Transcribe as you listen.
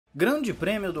Grande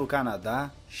Prêmio do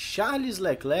Canadá, Charles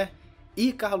Leclerc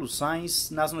e Carlos Sainz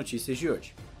nas notícias de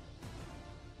hoje.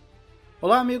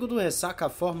 Olá amigo do Ressaca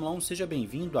Fórmula 1, seja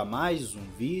bem-vindo a mais um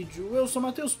vídeo. Eu sou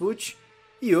Matheus Pucci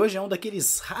e hoje é um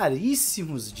daqueles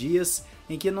raríssimos dias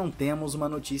em que não temos uma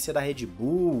notícia da Red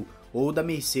Bull ou da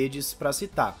Mercedes para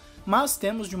citar, mas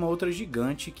temos de uma outra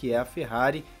gigante que é a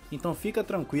Ferrari, então fica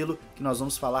tranquilo que nós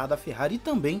vamos falar da Ferrari e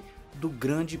também do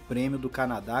Grande Prêmio do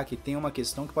Canadá, que tem uma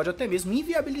questão que pode até mesmo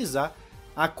inviabilizar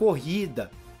a corrida.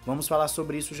 Vamos falar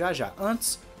sobre isso já já.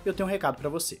 Antes, eu tenho um recado para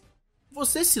você.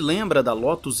 Você se lembra da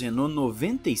Lotus Renault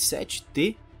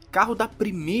 97T, carro da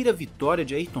primeira vitória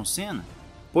de Ayrton Senna?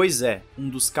 Pois é, um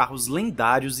dos carros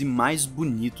lendários e mais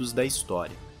bonitos da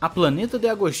história. A Planeta de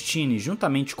Agostini,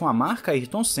 juntamente com a marca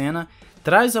Ayrton Senna,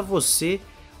 traz a você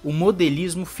o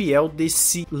modelismo fiel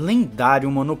desse lendário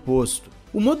monoposto.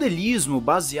 O modelismo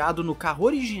baseado no carro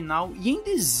original e em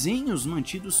desenhos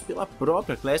mantidos pela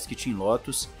própria Classic Team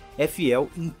Lotus é fiel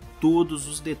em todos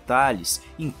os detalhes,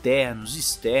 internos,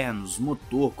 externos,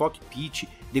 motor, cockpit,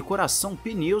 decoração,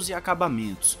 pneus e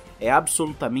acabamentos. É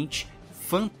absolutamente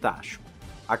fantástico.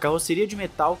 A carroceria de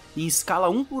metal em escala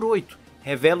 1/8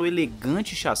 revela o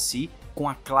elegante chassi com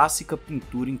a clássica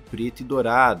pintura em preto e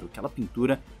dourado, aquela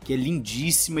pintura que é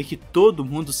lindíssima e que todo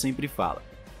mundo sempre fala,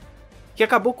 que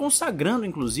acabou consagrando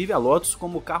inclusive a Lotus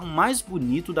como o carro mais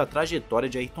bonito da trajetória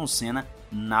de Ayrton Senna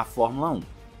na Fórmula 1.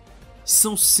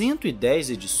 São 110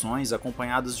 edições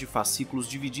acompanhadas de fascículos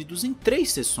divididos em 3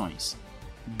 seções,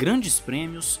 grandes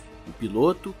prêmios, o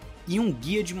piloto e um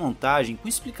guia de montagem com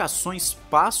explicações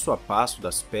passo a passo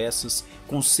das peças,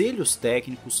 conselhos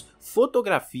técnicos,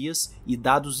 fotografias e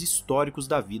dados históricos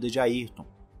da vida de Ayrton.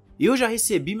 Eu já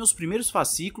recebi meus primeiros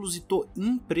fascículos e estou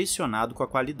impressionado com a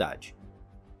qualidade.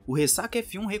 O Ressaca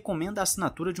F1 recomenda a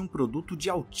assinatura de um produto de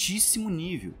altíssimo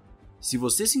nível. Se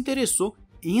você se interessou,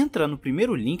 entra no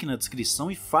primeiro link na descrição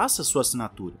e faça sua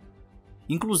assinatura.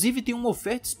 Inclusive tem uma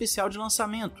oferta especial de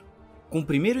lançamento, com o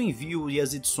primeiro envio e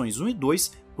as edições 1 e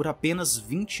 2 por apenas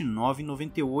R$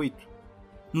 29,98.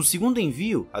 No segundo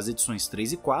envio, as edições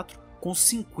 3 e 4 com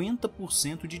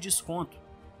 50% de desconto.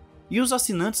 E os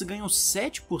assinantes ganham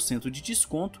 7% de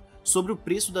desconto sobre o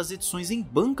preço das edições em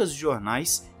bancas de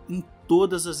jornais em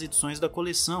todas as edições da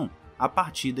coleção, a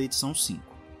partir da edição 5.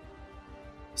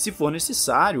 Se for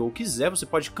necessário ou quiser, você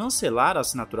pode cancelar a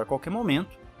assinatura a qualquer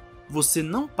momento. Você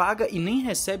não paga e nem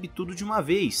recebe tudo de uma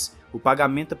vez. O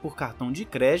pagamento é por cartão de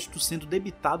crédito, sendo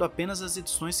debitado apenas as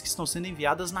edições que estão sendo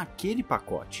enviadas naquele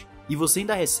pacote. E você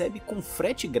ainda recebe com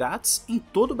frete grátis em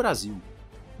todo o Brasil.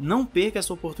 Não perca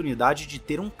essa oportunidade de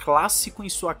ter um clássico em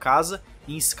sua casa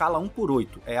em escala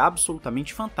 1/8. É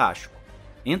absolutamente fantástico.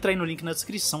 Entra aí no link na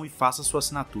descrição e faça sua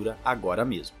assinatura agora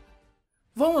mesmo.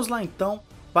 Vamos lá então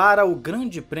para o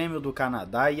Grande Prêmio do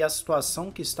Canadá e a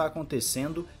situação que está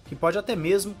acontecendo, que pode até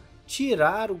mesmo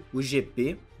tirar o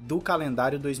GP do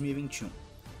calendário 2021.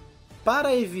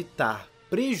 Para evitar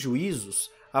prejuízos,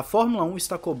 a Fórmula 1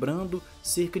 está cobrando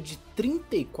cerca de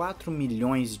 34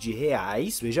 milhões de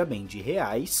reais, veja bem, de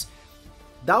reais,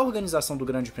 da organização do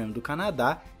Grande Prêmio do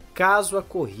Canadá, caso a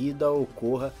corrida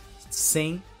ocorra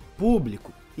sem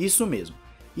público. Isso mesmo.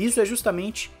 Isso é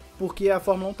justamente porque a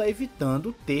Fórmula 1 está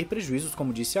evitando ter prejuízos,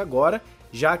 como disse agora,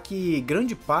 já que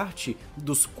grande parte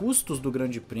dos custos do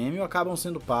Grande Prêmio acabam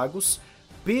sendo pagos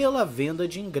pela venda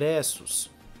de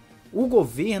ingressos. O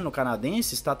governo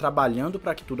canadense está trabalhando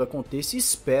para que tudo aconteça e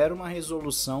espera uma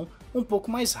resolução um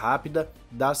pouco mais rápida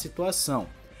da situação.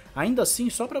 Ainda assim,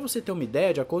 só para você ter uma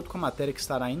ideia, de acordo com a matéria que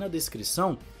estará aí na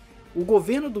descrição, o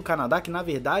governo do Canadá, que na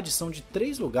verdade são de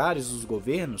 3 lugares os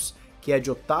governos, que é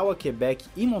de Ottawa, Quebec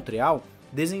e Montreal,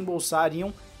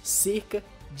 desembolsariam cerca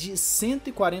de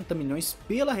 140 milhões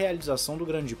pela realização do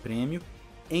Grande Prêmio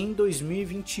em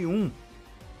 2021.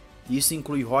 Isso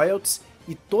inclui royalties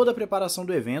e toda a preparação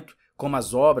do evento, como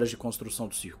as obras de construção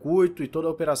do circuito e toda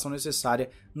a operação necessária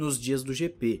nos dias do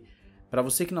GP. Para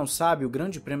você que não sabe, o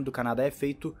Grande Prêmio do Canadá é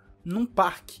feito num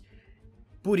parque.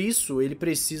 Por isso, ele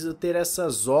precisa ter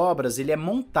essas obras, ele é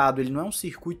montado, ele não é um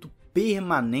circuito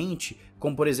permanente,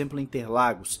 como por exemplo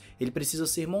Interlagos. Ele precisa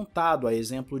ser montado, a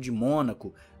exemplo de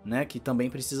Mônaco, né, que também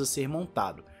precisa ser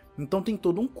montado. Então tem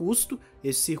todo um custo,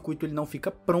 esse circuito ele não fica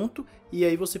pronto e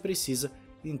aí você precisa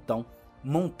então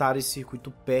montar esse circuito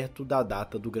perto da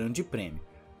data do Grande Prêmio.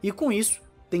 E com isso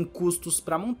tem custos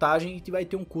para montagem e vai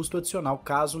ter um custo adicional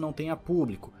caso não tenha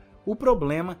público. O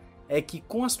problema é que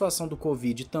com a situação do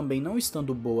Covid também não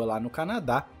estando boa lá no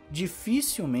Canadá,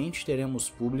 dificilmente teremos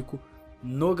público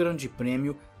no Grande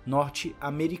Prêmio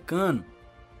norte-americano.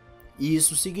 E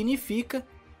isso significa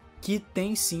que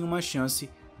tem sim uma chance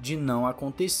de não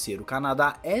acontecer. O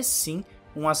Canadá é sim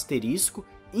um asterisco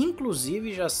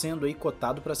inclusive já sendo aí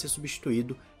cotado para ser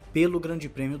substituído pelo Grande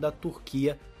Prêmio da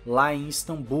Turquia lá em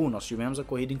Istambul. Nós tivemos a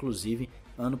corrida inclusive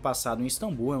ano passado em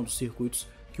Istambul, é um dos circuitos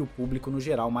que o público no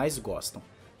geral mais gostam.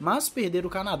 Mas perder o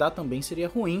Canadá também seria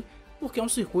ruim, porque é um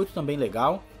circuito também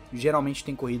legal, geralmente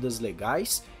tem corridas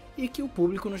legais e que o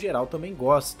público no geral também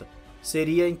gosta.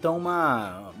 Seria então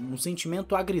um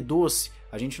sentimento agridoce,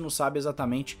 a gente não sabe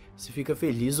exatamente se fica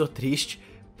feliz ou triste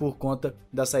por conta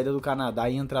da saída do Canadá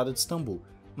e entrada de Istambul.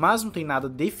 Mas não tem nada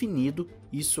definido,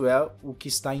 isso é o que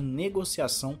está em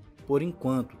negociação por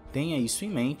enquanto. Tenha isso em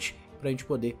mente para a gente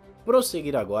poder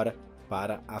prosseguir agora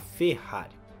para a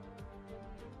Ferrari.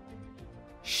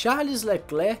 Charles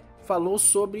Leclerc falou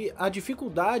sobre a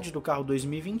dificuldade do carro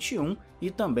 2021 e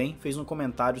também fez um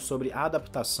comentário sobre a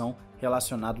adaptação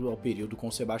relacionada ao período com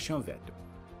Sebastian Vettel.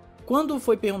 Quando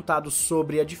foi perguntado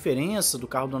sobre a diferença do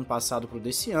carro do ano passado para o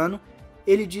desse ano,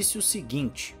 ele disse o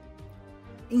seguinte: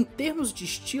 em termos de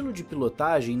estilo de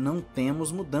pilotagem não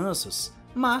temos mudanças,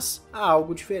 mas há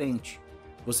algo diferente.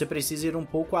 Você precisa ir um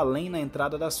pouco além na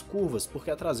entrada das curvas,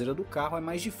 porque a traseira do carro é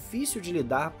mais difícil de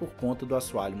lidar por conta do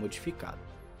assoalho modificado.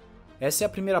 Essa é a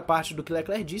primeira parte do que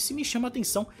Leclerc disse e me chama a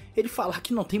atenção ele falar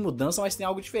que não tem mudança, mas tem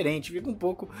algo diferente. Fica um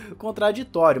pouco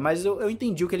contraditório, mas eu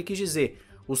entendi o que ele quis dizer.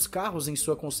 Os carros em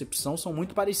sua concepção são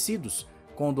muito parecidos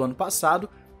com o do ano passado,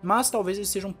 mas talvez eles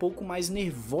sejam um pouco mais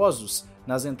nervosos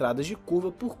nas entradas de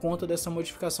curva por conta dessa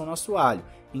modificação no assoalho.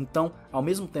 Então, ao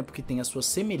mesmo tempo que tem as suas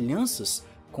semelhanças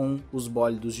com os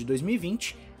bólidos de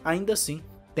 2020, ainda assim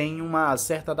tem uma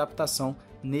certa adaptação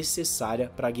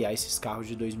necessária para guiar esses carros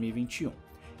de 2021.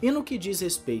 E no que diz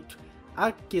respeito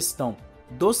à questão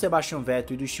do Sebastian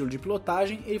Vettel e do estilo de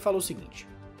pilotagem, ele falou o seguinte: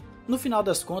 no final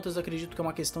das contas, acredito que é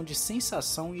uma questão de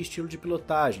sensação e estilo de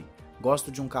pilotagem.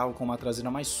 Gosto de um carro com uma traseira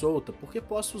mais solta, porque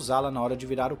posso usá-la na hora de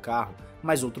virar o carro,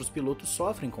 mas outros pilotos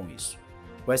sofrem com isso.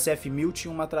 O SF1000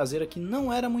 tinha uma traseira que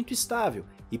não era muito estável,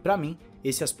 e para mim,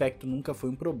 esse aspecto nunca foi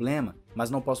um problema,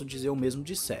 mas não posso dizer o mesmo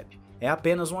de Seb. É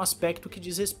apenas um aspecto que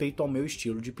diz respeito ao meu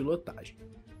estilo de pilotagem.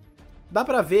 Dá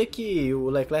pra ver que o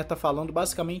Leclerc tá falando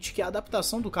basicamente que a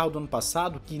adaptação do carro do ano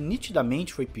passado, que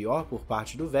nitidamente foi pior por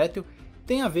parte do Vettel,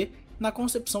 tem a ver na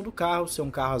concepção do carro, ser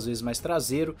um carro às vezes mais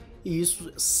traseiro, e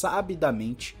isso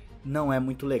sabidamente não é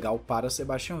muito legal para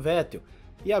Sebastian Vettel.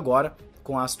 E agora,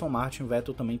 com a Aston Martin, o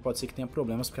Vettel também pode ser que tenha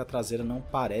problemas porque a traseira não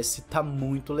parece estar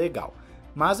muito legal.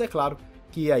 Mas é claro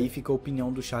que aí fica a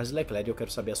opinião do Charles Leclerc e eu quero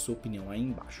saber a sua opinião aí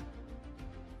embaixo.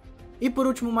 E por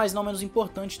último, mas não menos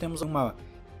importante, temos uma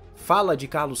fala de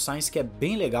Carlos Sainz que é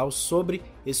bem legal sobre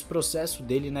esse processo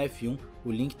dele na F1,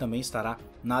 o link também estará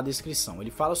na descrição.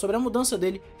 Ele fala sobre a mudança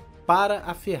dele para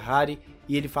a Ferrari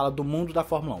e ele fala do mundo da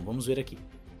Fórmula 1, vamos ver aqui.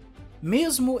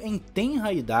 Mesmo em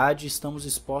tenra idade, estamos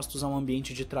expostos a um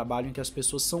ambiente de trabalho em que as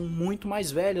pessoas são muito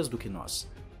mais velhas do que nós.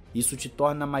 Isso te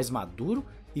torna mais maduro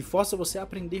e força você a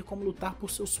aprender como lutar por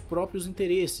seus próprios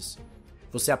interesses.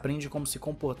 Você aprende como se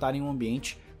comportar em um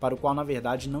ambiente para o qual na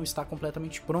verdade não está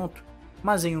completamente pronto.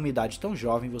 Mas em uma idade tão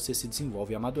jovem você se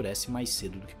desenvolve e amadurece mais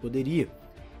cedo do que poderia.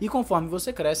 E conforme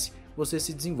você cresce, você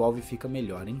se desenvolve e fica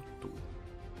melhor em tudo.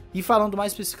 E falando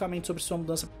mais especificamente sobre sua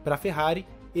mudança para a Ferrari,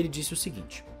 ele disse o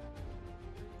seguinte: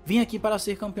 vim aqui para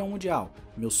ser campeão mundial.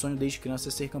 Meu sonho desde criança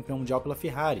é ser campeão mundial pela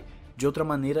Ferrari. De outra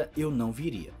maneira, eu não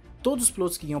viria. Todos os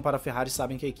pilotos que guiam para a Ferrari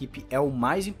sabem que a equipe é o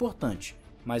mais importante,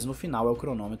 mas no final é o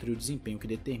cronômetro e o desempenho que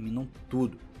determinam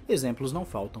tudo. Exemplos não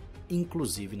faltam,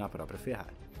 inclusive na própria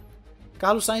Ferrari.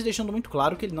 Carlos Sainz deixando muito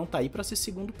claro que ele não está aí para ser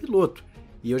segundo piloto.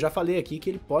 E eu já falei aqui que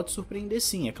ele pode surpreender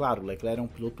sim, é claro, o Leclerc é um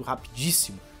piloto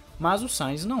rapidíssimo, mas o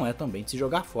Sainz não é também de se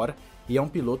jogar fora e é um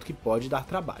piloto que pode dar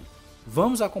trabalho.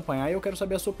 Vamos acompanhar e eu quero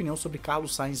saber a sua opinião sobre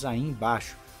Carlos Sainz aí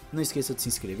embaixo. Não esqueça de se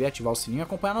inscrever, ativar o sininho e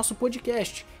acompanhar nosso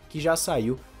podcast, que já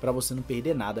saiu para você não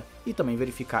perder nada e também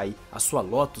verificar aí a sua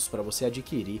Lotus para você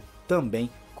adquirir também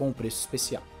com um preço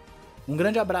especial. Um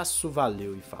grande abraço,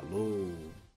 valeu e falou!